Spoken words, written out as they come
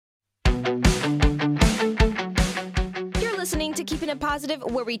listening to Keeping It Positive,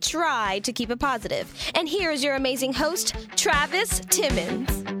 where we try to keep it positive. And here is your amazing host, Travis Timmons.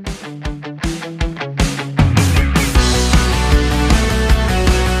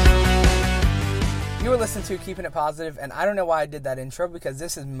 You were listening to Keeping It Positive, and I don't know why I did that intro, because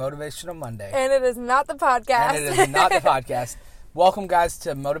this is Motivational Monday. And it is not the podcast. And it is not the podcast. Welcome, guys,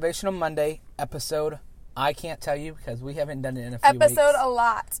 to Motivational Monday episode. I can't tell you because we haven't done it in a few weeks. Episode a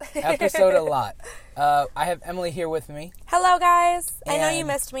lot. Episode a lot. I have Emily here with me. Hello, guys. I know you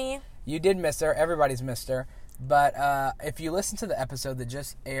missed me. You did miss her. Everybody's missed her. But if you listen to the episode that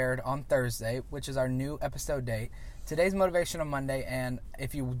just aired on Thursday, which is our new episode date, today's Motivational Monday, and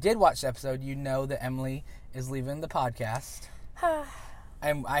if you did watch the episode, you know that Emily is leaving the podcast.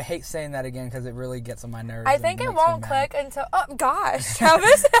 And I hate saying that again because it really gets on my nerves. I think it won't click until... Oh, gosh,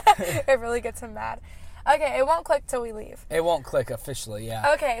 Travis. It really gets him mad. Okay, it won't click till we leave. It won't click officially,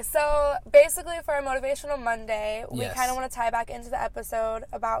 yeah. Okay, so basically for our Motivational Monday, we Yes. kind of want to tie back into the episode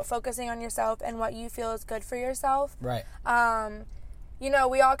about focusing on yourself and what you feel is good for yourself. Right. You know,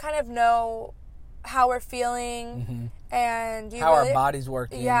 we all kind of know how we're feeling and... How our body's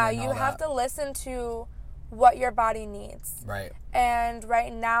working. Yeah, and you all have that. to listen to what your body needs. Right. And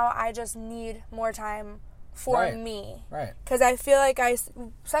right now, I just need more time for me. Right. Because I feel like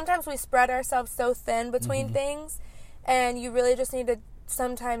sometimes we spread ourselves so thin between things, and you really just need to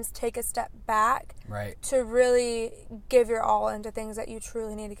sometimes take a step back to really give your all into things that you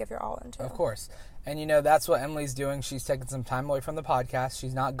truly need to give your all into. Of course. And, you know, that's what Emily's doing. She's taking some time away from the podcast.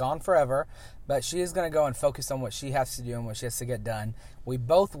 She's not gone forever, but she is going to go and focus on what she has to do and what she has to get done. We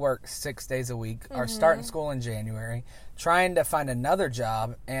both work 6 days a week, are starting school in January, trying to find another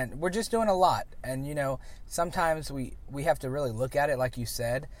job, and we're just doing a lot. And, you know, sometimes we have to really look at it, like you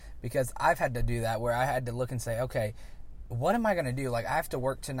said, because I've had to do that, where I had to look and say, okay, what am I going to do? Like, I have to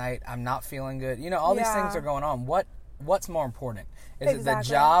work tonight. I'm not feeling good. You know, all these things are going on. What's more important? Is it the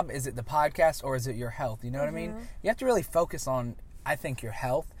job? Is it the podcast? Or is it your health? You know what I mean? You have to really focus on, I think, your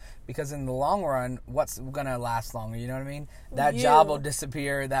health, because in the long run, what's going to last longer? You know what I mean? That job will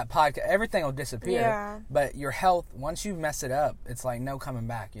disappear. That podcast, everything will disappear. Yeah. But your health, once you mess it up, it's like no coming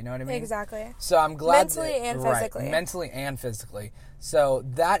back. You know what I mean? Exactly. So I'm glad Mentally and physically. Right, mentally and physically. So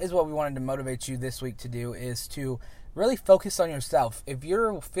that is what we wanted to motivate you this week to do, is to really focus on yourself. If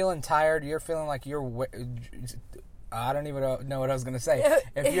you're feeling tired, you're feeling like I don't even know what I was going to say.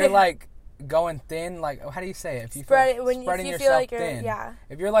 If you're like going thin, like, how do you say it? If you spreading yourself feel like thin. yeah.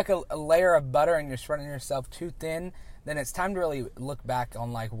 If you're like a layer of butter and you're spreading yourself too thin, then it's time to really look back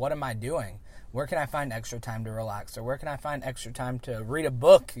on, like, what am I doing? Where can I find extra time to relax? Or where can I find extra time to read a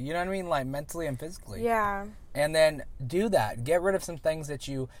book? You know what I mean? Like, mentally and physically. Yeah. And then do that. Get rid of some things that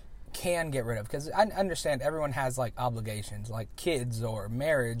you can get rid of, because I understand everyone has like obligations, like kids or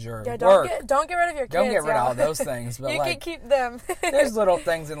marriage or work. Don't get rid of your kids. Don't get rid of all those things, but you like, can keep them. there's little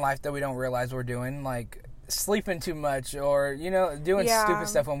things in life that we don't realize we're doing, like sleeping too much, or, you know, doing stupid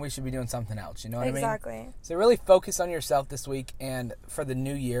stuff when we should be doing something else. You know what I mean? Exactly. So really focus on yourself this week, and for the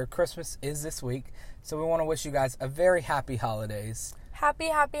new year, Christmas is this week, so we want to wish you guys a very happy holidays. Happy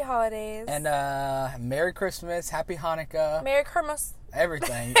holidays. And Merry Christmas, Happy Hanukkah. Merry Christmas.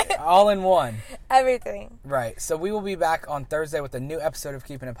 Everything. All in one. Everything. Right. So we will be back on Thursday with a new episode of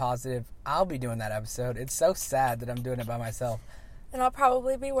Keeping It Positive. I'll be doing that episode. It's so sad that I'm doing it by myself. And I'll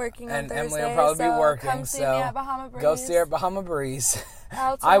probably be working on Thursday. And Emily will probably be working. Come see me at Bahama Breeze. Go see her at Bahama Breeze.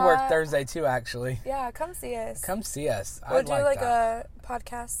 I work Thursday too, actually. Yeah, come see us. Come see us. We'll do like a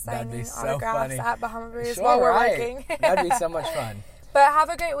podcast signing autographs at Bahama Breeze while we're working. That'd be so much fun. But have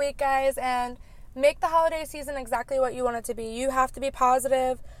a great week, guys, and make the holiday season exactly what you want it to be. You have to be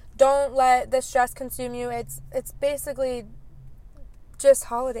positive. Don't let the stress consume you. It's basically just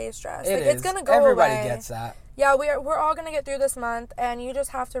holiday stress. It's gonna go away. Everybody gets that. Yeah, we're all gonna get through this month, and you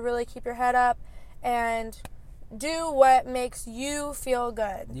just have to really keep your head up and do what makes you feel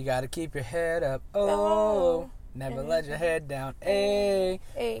good. You gotta keep your head up. Oh. Never let your head down. Hey.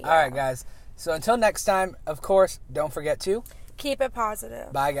 Yeah. All right, guys. So until next time, of course, don't forget to keep it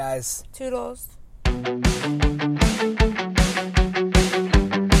positive. Bye, guys. Toodles.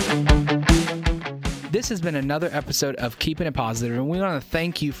 This has been another episode of Keeping It Positive, and we want to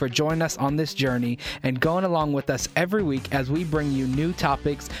thank you for joining us on this journey and going along with us every week as we bring you new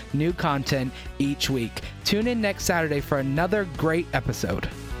topics, new content each week. Tune in next Saturday for another great episode.